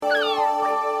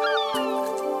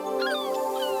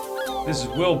This is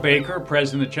Will Baker,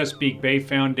 President of the Chesapeake Bay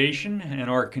Foundation, and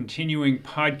our continuing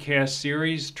podcast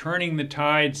series, Turning the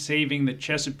Tide, Saving the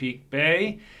Chesapeake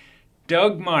Bay.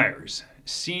 Doug Myers,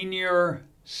 Senior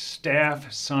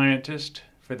Staff Scientist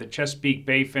for the Chesapeake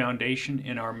Bay Foundation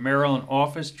in our Maryland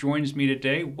office, joins me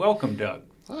today. Welcome, Doug.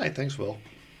 Hi, thanks, Will.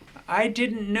 I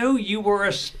didn't know you were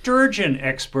a sturgeon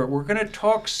expert. We're going to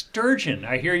talk sturgeon.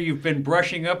 I hear you've been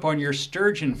brushing up on your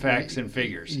sturgeon facts and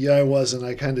figures. Yeah, I was, and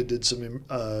I kind of did some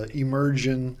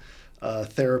immersion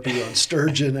therapy on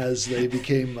sturgeon as they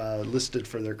became listed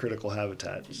for their critical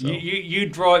habitat. So. You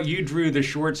drew the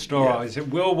short straw. Yeah. I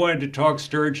said, Will wanted to talk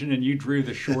sturgeon, and you drew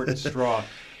the short straw.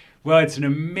 Well, it's an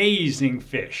amazing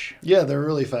fish. Yeah, they're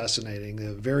really fascinating.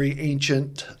 They're very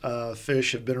ancient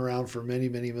fish, have been around for many,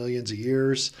 many millions of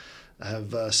years,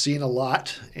 have seen a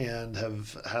lot, and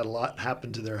have had a lot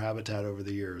happen to their habitat over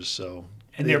the years. So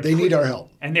they need our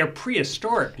help. And they're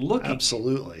prehistoric looking.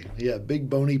 Absolutely. Yeah, big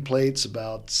bony plates,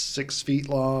 about 6 feet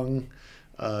long,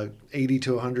 80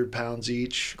 to 100 pounds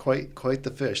each. Quite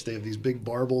the fish. They have these big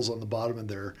barbels on the bottom of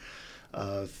their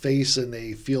face, and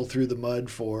they feel through the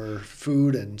mud for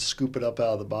food and scoop it up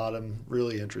out of the bottom.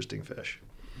 Really interesting fish.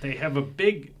 They have a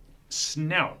big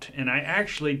snout, and I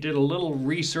actually did a little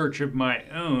research of my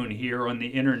own here on the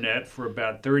internet for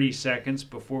about 30 seconds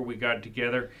before we got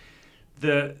together.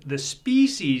 The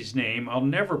species name, I'll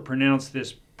never pronounce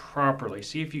this properly.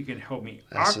 See if you can help me.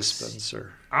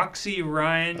 Spencer.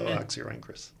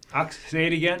 Oxyrhynchus. Say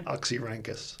it again.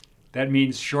 Oxyrhynchus. That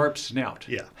means sharp snout.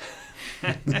 Yeah.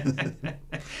 And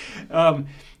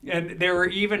there were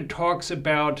even talks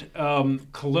about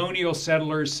colonial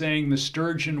settlers saying the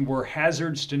sturgeon were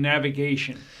hazards to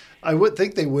navigation. I would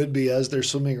think they would be. As they're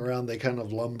swimming around, they kind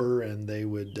of lumber, and they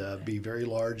would be very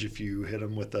large. If you hit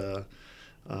them with a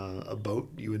boat,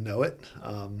 you would know it.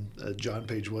 John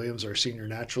Page Williams, our senior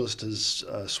naturalist, has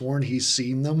sworn he's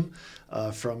seen them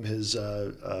from his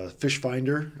fish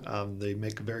finder. They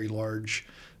make a very large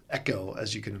echo,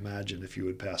 as you can imagine, if you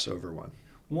would pass over one.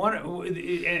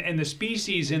 And the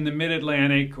species in the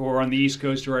mid-Atlantic or on the East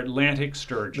Coast are Atlantic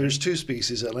sturgeon. There's two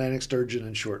species, Atlantic sturgeon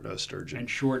and short-nosed sturgeon.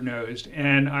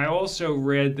 And I also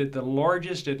read that the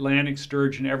largest Atlantic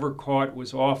sturgeon ever caught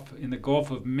was off in the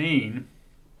Gulf of Maine,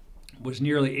 was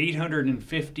nearly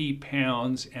 850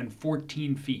 pounds and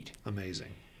 14 feet.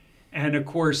 Amazing. And, of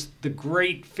course, the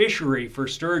great fishery for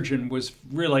sturgeon was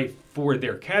really for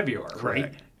their caviar,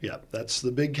 Correct. Right? Yeah, that's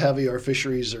the big caviar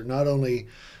fisheries are not only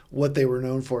what they were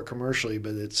known for commercially,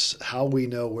 but it's how we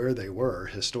know where they were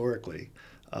historically,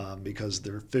 because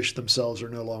their fish themselves are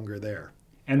no longer there.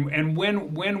 And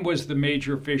when was the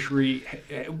major fishery?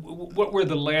 What were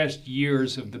the last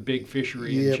years of the big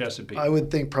fishery in Chesapeake? I would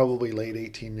think probably late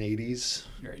 1880s,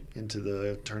 right, into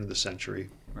the turn of the century.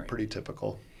 Right. Pretty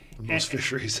typical. Most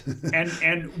fisheries.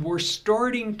 and we're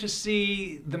starting to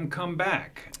see them come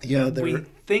back. Yeah, we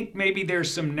think maybe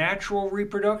there's some natural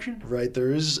reproduction. Right,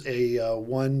 there is a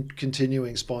one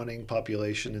continuing spawning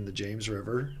population in the James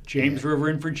River. River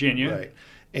in Virginia. Right,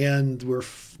 and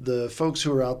the folks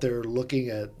who are out there looking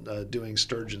at doing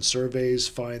sturgeon surveys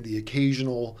find the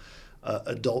occasional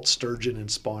adult sturgeon in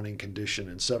spawning condition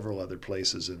in several other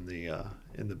places in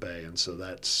the bay, and so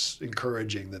that's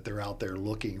encouraging that they're out there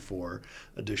looking for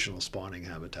additional spawning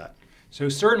habitat. So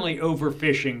certainly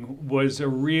overfishing was a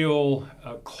real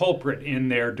culprit in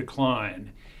their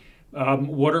decline.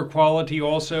 Water quality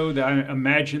also, I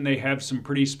imagine they have some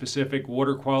pretty specific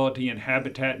water quality and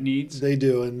habitat needs. They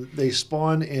do, and they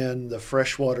spawn in the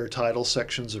freshwater tidal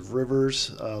sections of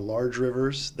rivers, large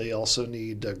rivers. They also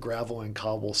need gravel and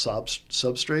cobble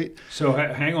substrate. So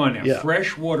hang on now. Yeah.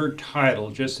 Freshwater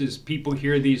tidal, just as people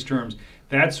hear these terms,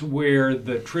 that's where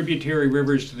the tributary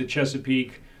rivers to the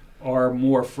Chesapeake are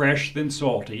more fresh than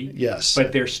salty. Yes.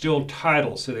 But they're still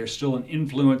tidal, so there's still an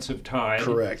influence of tide.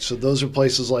 Correct. So those are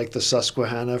places like the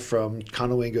Susquehanna from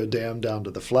Conowingo Dam down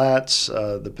to the Flats,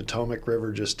 the Potomac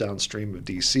River just downstream of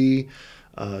D.C.,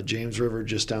 James River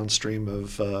just downstream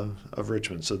of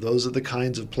Richmond. So those are the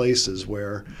kinds of places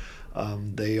where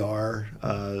they are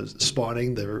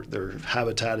spawning, their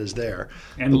habitat is there.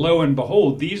 And lo and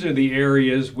behold, these are the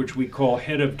areas which we call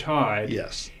head of tide.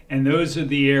 Yes. And those are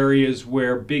the areas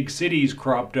where big cities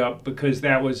cropped up because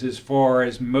that was as far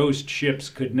as most ships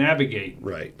could navigate.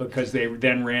 Right. Because they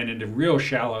then ran into real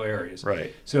shallow areas.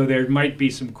 Right. So there might be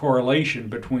some correlation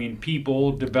between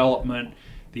people, development,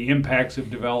 the impacts of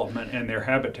development, and their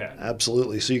habitat.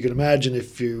 Absolutely. So you can imagine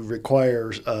if you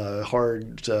require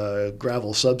hard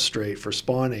gravel substrate for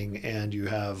spawning and you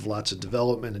have lots of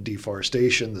development and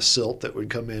deforestation, the silt that would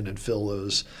come in and fill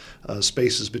those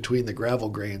spaces between the gravel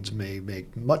grains may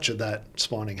make much of that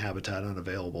spawning habitat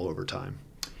unavailable over time.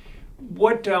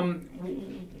 What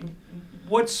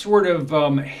sort of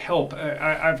help?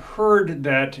 I've heard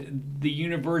that the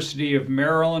University of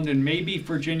Maryland and maybe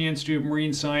Virginia Institute of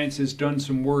Marine Science has done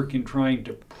some work in trying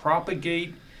to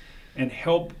propagate and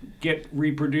help get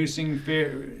reproducing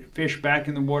fish back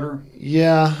in the water.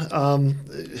 Yeah.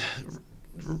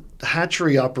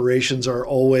 Hatchery operations are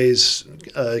always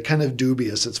kind of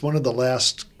dubious. It's one of the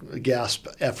last gasp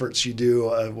efforts you do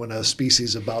when a species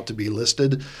is about to be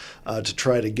listed to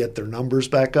try to get their numbers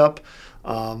back up.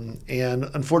 And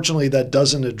unfortunately, that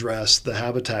doesn't address the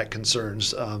habitat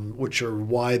concerns, which are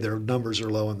why their numbers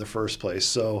are low in the first place.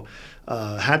 So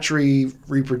hatchery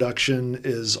reproduction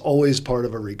is always part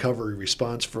of a recovery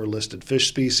response for a listed fish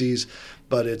species,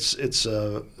 but it's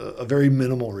a very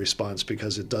minimal response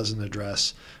because it doesn't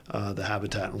address the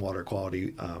habitat and water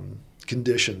quality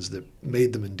conditions that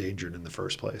made them endangered in the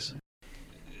first place.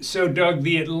 So, Doug,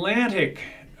 the Atlantic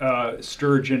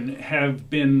sturgeon have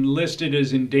been listed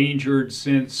as endangered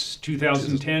since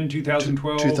 2010,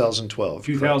 2012? 2012.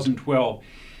 2012. Correct.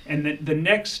 And the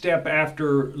next step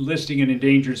after listing an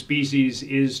endangered species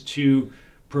is to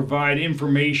provide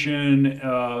information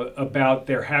about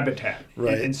their habitat.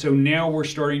 Right. And so now we're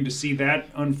starting to see that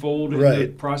unfold in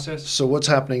the process? So what's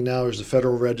happening now is the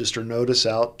Federal Register notice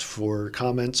out for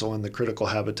comments on the critical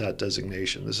habitat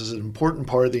designation. This is an important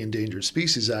part of the Endangered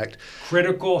Species Act.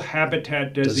 Critical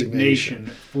habitat designation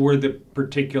for the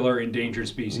particular endangered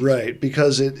species. Right,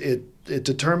 because it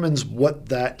determines what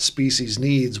that species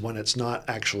needs when it's not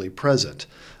actually present.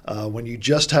 When you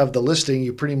just have the listing,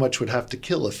 you pretty much would have to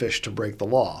kill a fish to break the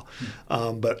law.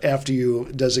 But after you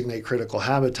designate critical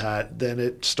habitat, then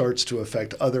it starts to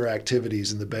affect other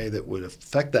activities in the bay that would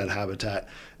affect that habitat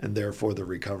and therefore the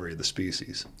recovery of the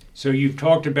species. So you've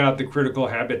talked about the critical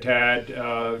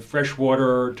habitat,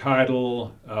 freshwater,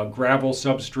 tidal, gravel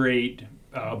substrate,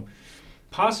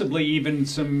 possibly even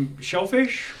some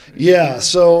shellfish? Yeah,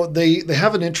 so they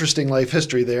have an interesting life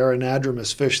history. They are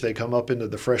anadromous fish. They come up into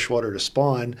the freshwater to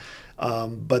spawn,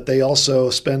 but they also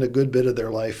spend a good bit of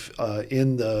their life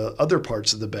in the other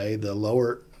parts of the bay, the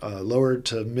lower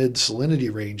to mid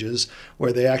salinity ranges,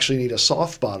 where they actually need a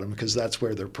soft bottom because that's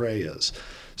where their prey is.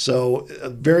 So a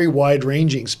very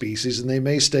wide-ranging species, and they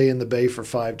may stay in the bay for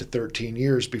 5 to 13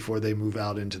 years before they move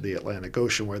out into the Atlantic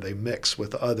Ocean, where they mix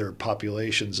with other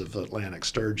populations of Atlantic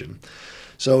sturgeon.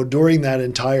 So during that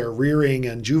entire rearing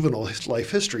and juvenile life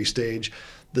history stage,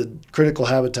 the critical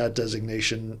habitat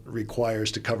designation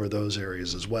requires to cover those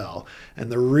areas as well.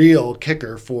 And the real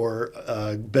kicker for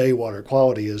bay water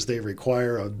quality is they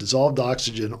require a dissolved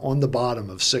oxygen on the bottom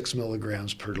of 6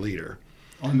 milligrams per liter.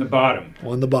 On the bottom.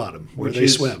 On the bottom, where they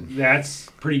swim. That's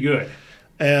pretty good.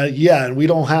 Yeah, and we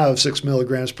don't have 6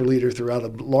 milligrams per liter throughout a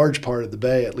large part of the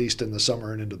bay, at least in the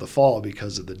summer and into the fall,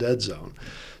 because of the dead zone.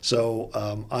 So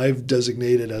I've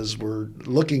designated, as we're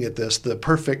looking at this, the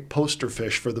perfect poster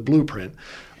fish for the blueprint,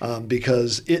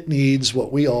 because it needs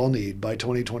what we all need by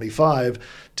 2025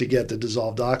 to get the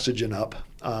dissolved oxygen up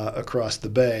across the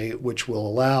bay, which will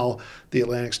allow the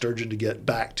Atlantic sturgeon to get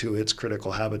back to its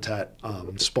critical habitat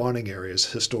spawning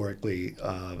areas historically,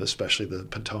 especially the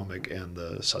Potomac and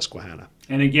the Susquehanna.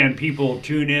 And again, people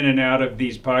tune in and out of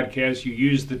these podcasts. You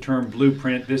use the term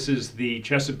blueprint. This is the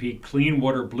Chesapeake Clean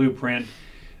Water Blueprint,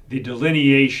 the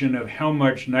delineation of how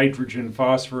much nitrogen,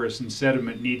 phosphorus, and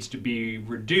sediment needs to be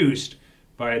reduced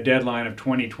by a deadline of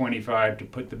 2025 to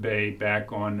put the bay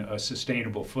back on a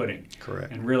sustainable footing.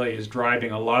 Correct. And really is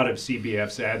driving a lot of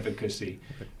CBF's advocacy.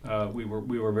 We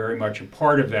were very much a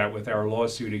part of that with our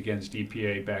lawsuit against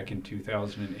EPA back in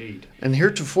 2008. And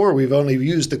heretofore, we've only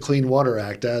used the Clean Water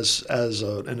Act as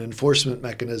an enforcement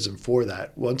mechanism for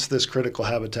that. Once this critical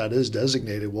habitat is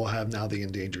designated, we'll have now the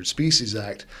Endangered Species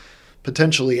Act,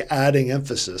 potentially adding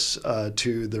emphasis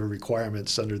to the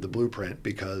requirements under the blueprint,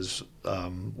 because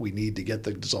we need to get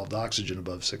the dissolved oxygen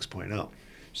above 6.0.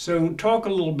 So talk a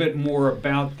little bit more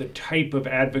about the type of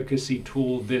advocacy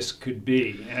tool this could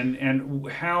be, and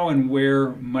how and where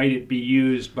might it be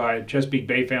used by Chesapeake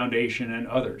Bay Foundation and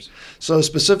others? So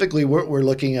specifically what we're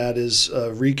looking at is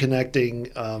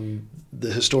reconnecting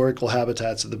the historical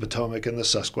habitats of the Potomac and the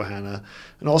Susquehanna,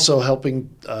 and also helping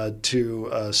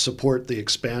to support the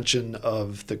expansion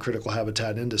of the critical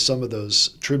habitat into some of those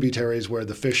tributaries where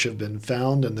the fish have been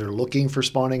found and they're looking for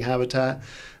spawning habitat.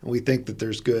 And we think that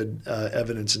there's good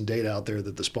evidence and data out there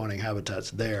that the spawning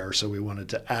habitat's there, so we wanted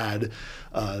to add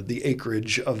the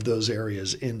acreage of those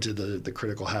areas into the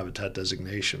critical habitat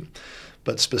designation.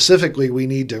 But specifically, we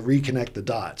need to reconnect the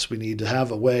dots. We need to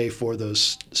have a way for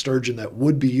those sturgeon that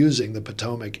would be using the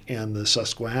Potomac and the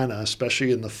Susquehanna,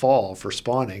 especially in the fall for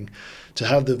spawning, to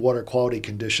have the water quality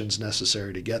conditions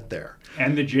necessary to get there.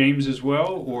 And the James as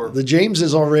well? Or the James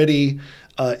is already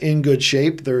in good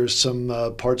shape. There's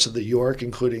some parts of the York,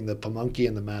 including the Pamunkey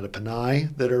and the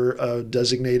Mattaponi, that are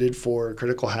designated for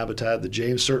critical habitat. The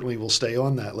James certainly will stay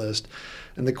on that list.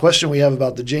 And the question we have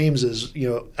about the James is,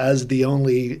 as the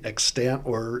only extant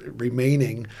or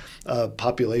remaining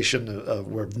population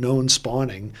of known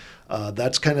spawning,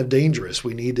 that's kind of dangerous.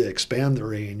 We need to expand the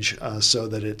range so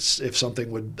that if something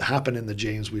would happen in the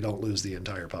James, we don't lose the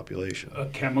entire population. A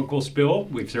chemical spill,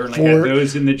 we've certainly had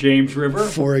those in the James River.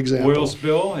 For example. Oil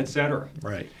spill, et cetera.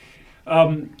 Right.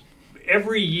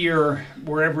 Every year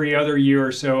or every other year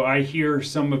or so, I hear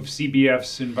some of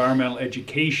CBF's environmental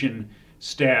education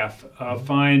staff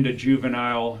find a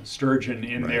juvenile sturgeon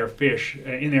in their fish,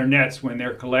 in their nets when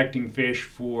they're collecting fish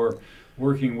for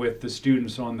working with the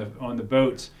students on the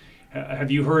boats. Have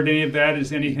you heard any of that?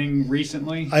 Is anything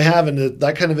recently? I haven't.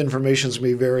 That kind of information is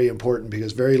going to be very important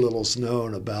because very little is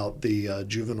known about the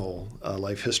juvenile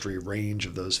life history range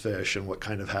of those fish and what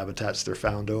kind of habitats they're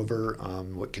found over,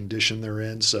 what condition they're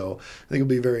in. So I think it'll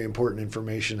be very important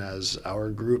information as our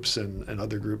groups and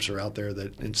other groups are out there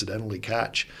that incidentally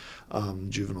catch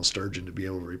juvenile sturgeon to be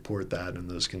able to report that in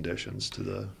those conditions to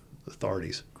the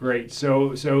authorities. Great.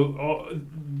 So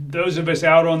those of us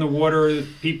out on the water,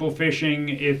 people fishing,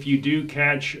 if you do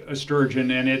catch a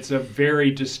sturgeon and it's a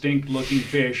very distinct looking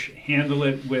fish, handle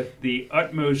it with the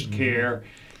utmost care.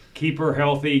 Keep her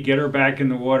healthy, get her back in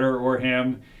the water, or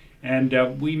him.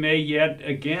 And we may yet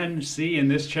again see in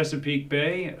this Chesapeake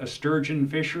Bay a sturgeon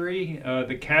fishery,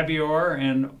 the caviar,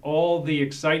 and all the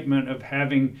excitement of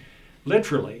having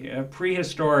literally a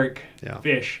prehistoric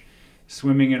fish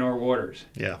swimming in our waters.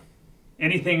 Yeah.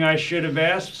 Anything I should have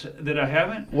asked that I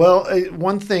haven't? Well,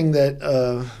 one thing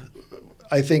that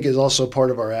I think is also part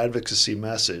of our advocacy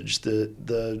message,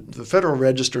 the Federal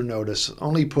Register notice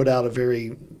only put out a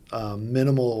very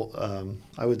minimal,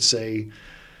 I would say,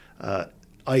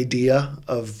 idea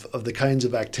of the kinds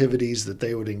of activities that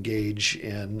they would engage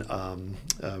in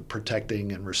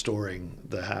protecting and restoring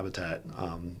the habitat,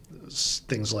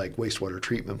 things like wastewater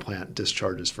treatment plant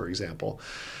discharges, for example.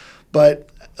 But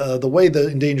the way the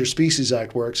Endangered Species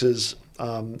Act works is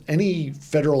any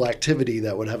federal activity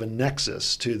that would have a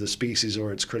nexus to the species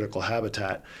or its critical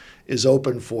habitat is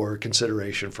open for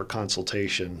consideration for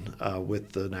consultation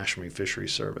with the National Marine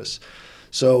Fisheries Service.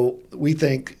 So we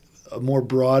think a more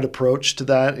broad approach to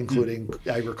that, including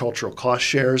agricultural cost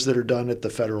shares that are done at the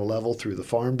federal level through the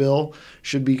Farm Bill,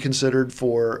 should be considered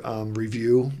for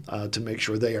review to make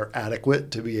sure they are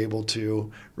adequate to be able to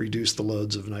reduce the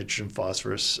loads of nitrogen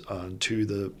phosphorus to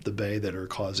the bay that are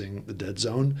causing the dead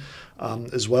zone,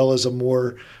 as well as a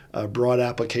more broad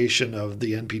application of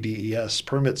the NPDES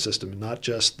permit system, not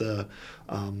just the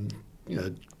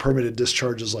permitted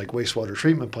discharges like wastewater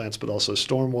treatment plants, but also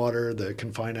stormwater, the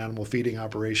confined animal feeding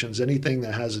operations. Anything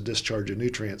that has a discharge of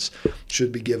nutrients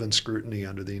should be given scrutiny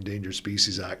under the Endangered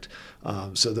Species Act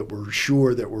so that we're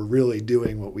sure that we're really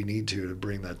doing what we need to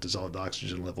bring that dissolved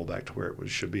oxygen level back to where it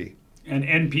should be. And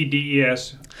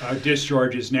NPDES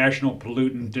discharges, National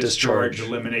Pollutant Discharge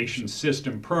Elimination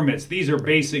System permits. These are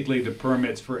basically the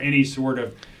permits for any sort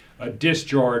of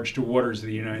discharge to waters of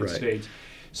the United States.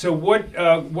 So what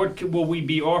will we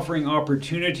be offering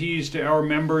opportunities to our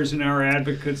members and our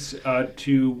advocates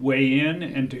to weigh in,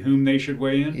 and to whom they should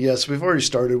weigh in? Yes, we've already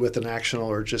started with an action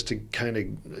alert just to kind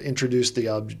of introduce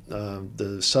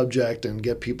the subject and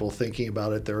get people thinking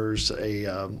about it. There's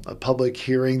a public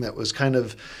hearing that was kind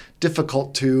of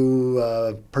difficult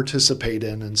to participate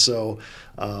in, and so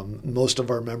most of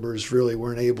our members really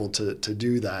weren't able to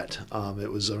do that.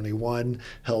 It was only one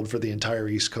held for the entire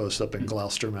East Coast up in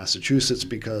Gloucester, Massachusetts,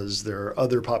 because there are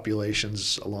other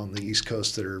populations along the East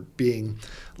Coast that are being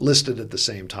listed at the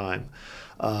same time.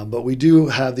 But we do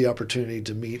have the opportunity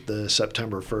to meet the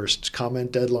September 1st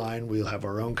comment deadline. We'll have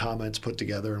our own comments put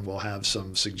together, and we'll have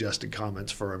some suggested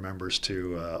comments for our members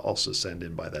to also send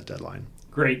in by that deadline.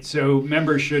 Great. So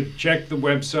members should check the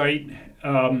website.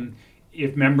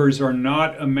 If members are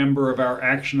not a member of our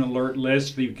Action Alert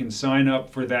list, you can sign up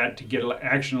for that to get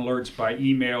action alerts by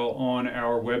email on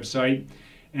our website.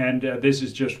 And this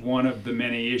is just one of the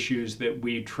many issues that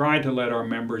we try to let our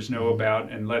members know about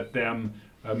and let them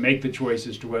make the choice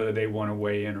as to whether they want to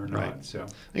weigh in or not. Right. So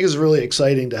I think it's really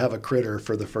exciting to have a critter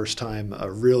for the first time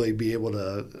really be able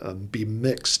to be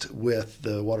mixed with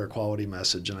the water quality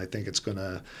message, and I think it's going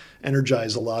to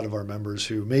energize a lot of our members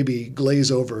who maybe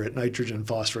glaze over at nitrogen,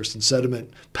 phosphorus, and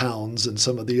sediment pounds and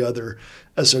some of the other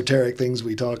esoteric things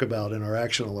we talk about in our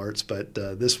action alerts, but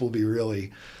this will be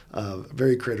really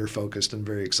very critter focused and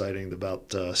very exciting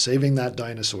about saving that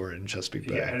dinosaur in Chesapeake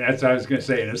Bay. Yeah, and that's what I was going to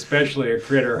say, and especially a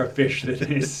critter, a fish that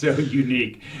is so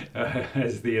unique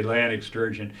as the Atlantic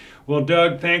sturgeon. Well,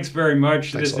 Doug, thanks very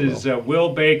much. Thanks this is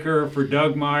Will Baker for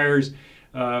Doug Myers.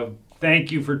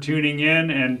 Thank you for tuning in,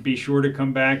 and be sure to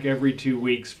come back every 2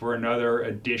 weeks for another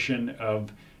edition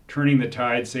of Turning the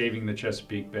Tide, Saving the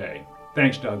Chesapeake Bay.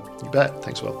 Thanks, Doug. You bet.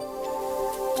 Thanks,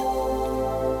 Will.